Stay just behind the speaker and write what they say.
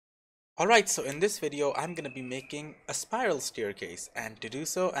Alright, so in this video I'm going to be making a spiral staircase, and to do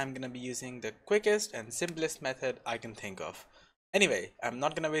so I'm going to be using the quickest and simplest method I can think of. Anyway, I'm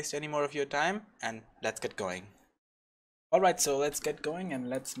not going to waste any more of your time and let's get going. Alright, so let's get going and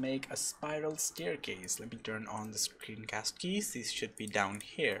let's make a spiral staircase. Let me turn on the screencast keys. These should be down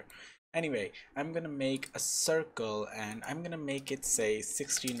here. Anyway, I'm gonna make a circle and I'm gonna make it say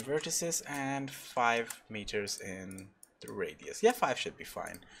 16 vertices and 5 meters in the radius. Yeah, 5 should be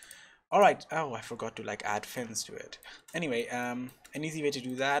fine. Alright, oh, I forgot to add fins to it. Anyway, an easy way to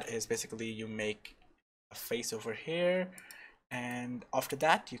do that is basically you make a face over here, and after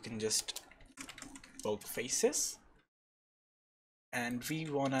that you can just both faces, and we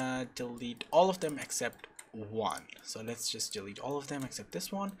wanna delete all of them except one. So let's just delete all of them except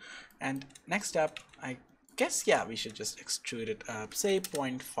this one. And next up, I guess, yeah, we should just extrude it up. Say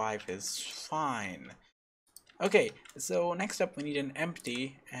 0.5 is fine. Okay, so next up we need an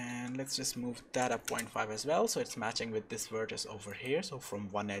empty, and let's just move that up 0.5 as well, so it's matching with this vertex over here, so from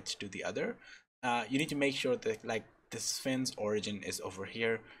one edge to the other. You need to make sure that this fin's origin is over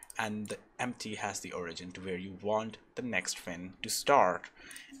here and the empty has the origin to where you want the next fin to start.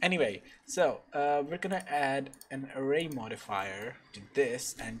 Anyway, so we're gonna add an array modifier to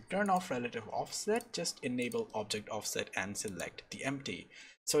this and turn off relative offset, just enable object offset and select the empty.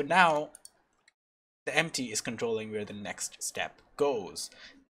 So now the empty is controlling where the next step goes,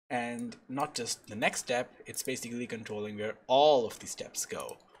 and not just the next step, it's basically controlling where all of the steps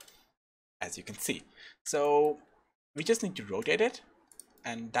go, as you can see. So we just need to rotate it,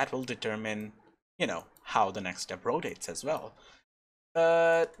 and that will determine, how the next step rotates as well.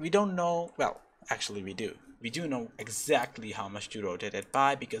 But we don't know, well, actually we do know exactly how much to rotate it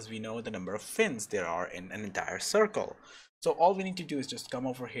by, because we know the number of fins there are in an entire circle. So all we need to do is just come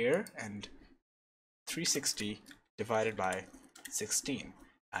over here and 360 divided by 16,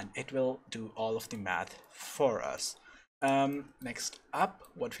 and it will do all of the math for us. Next up,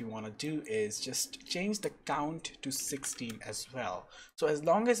 what we want to do is just change the count to 16 as well. So as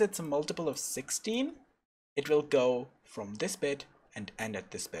long as it's a multiple of 16, it will go from this bit and end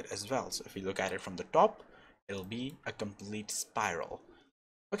at this bit as well. So if we look at it from the top, it'll be a complete spiral.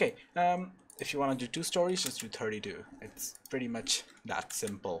 Okay, if you want to do 2 stories, just do 32. It's pretty much that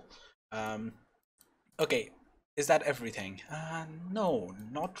simple. Okay, is that everything? No,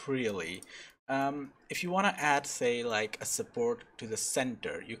 not really. If you want to add, say, like a support to the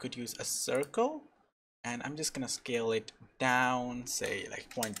center, you could use a circle, and I'm just gonna scale it down, say like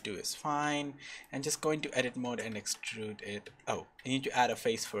 0.2 is fine, and just go into edit mode and extrude it. Oh, you need to add a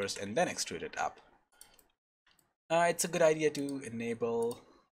face first and then extrude it up. It's a good idea to enable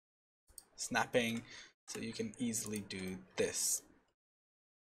snapping so you can easily do this.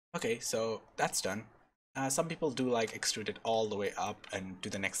 Okay, so that's done. Some people do extrude it all the way up and to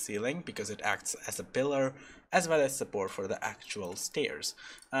the next ceiling because it acts as a pillar as well as support for the actual stairs.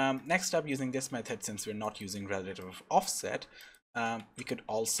 Next up, using this method, since we're not using relative offset, we could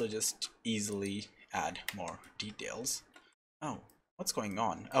also just easily add more details. Oh, what's going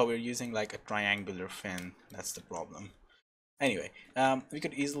on? Oh, we're using a triangular fin. That's the problem. Anyway, we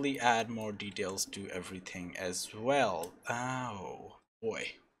could easily add more details to everything as well. Oh,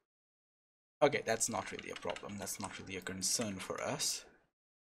 boy. Okay, that's not really a problem. That's not really a concern for us.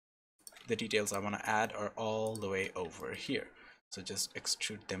 The details I want to add are all the way over here. So just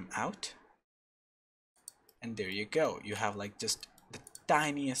extrude them out. And there you go. You have just the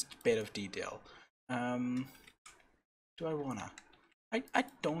tiniest bit of detail. Do I wanna? I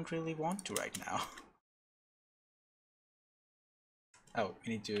don't really want to right now. Oh,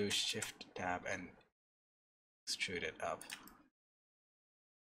 we need to shift tab and extrude it up.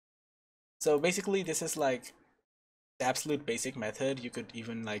 So basically this is the absolute basic method. You could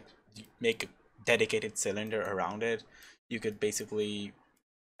even make a dedicated cylinder around it. You could basically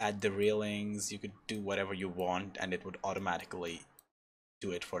add the railings, you could do whatever you want, and it would automatically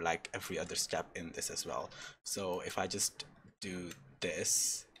do it for every other step in this as well. So if I just do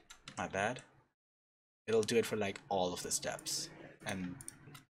this, my bad, it'll do it for all of the steps. And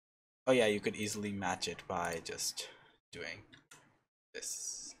oh yeah, you could easily match it by just doing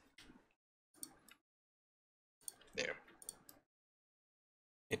this. There,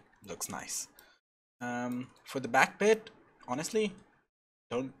 it looks nice. For the back bit, honestly,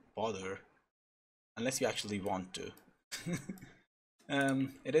 don't bother unless you actually want to.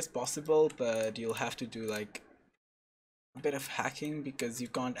 It is possible, but you'll have to do a bit of hacking because you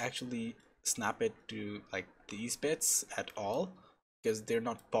can't actually snap it to these bits at all because they're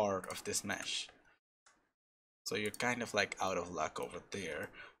not part of this mesh. So you're kind of out of luck over there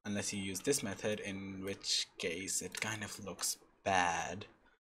unless you use this method, in which case it kind of looks bad.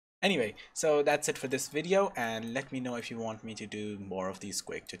 Anyway, so that's it for this video, and let me know if you want me to do more of these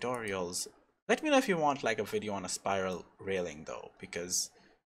quick tutorials. Let me know if you want like a video on a spiral railing though, because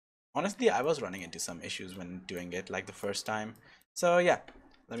honestly I was running into some issues when doing it like the first time. So yeah,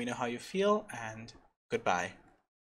 let me know how you feel, and goodbye.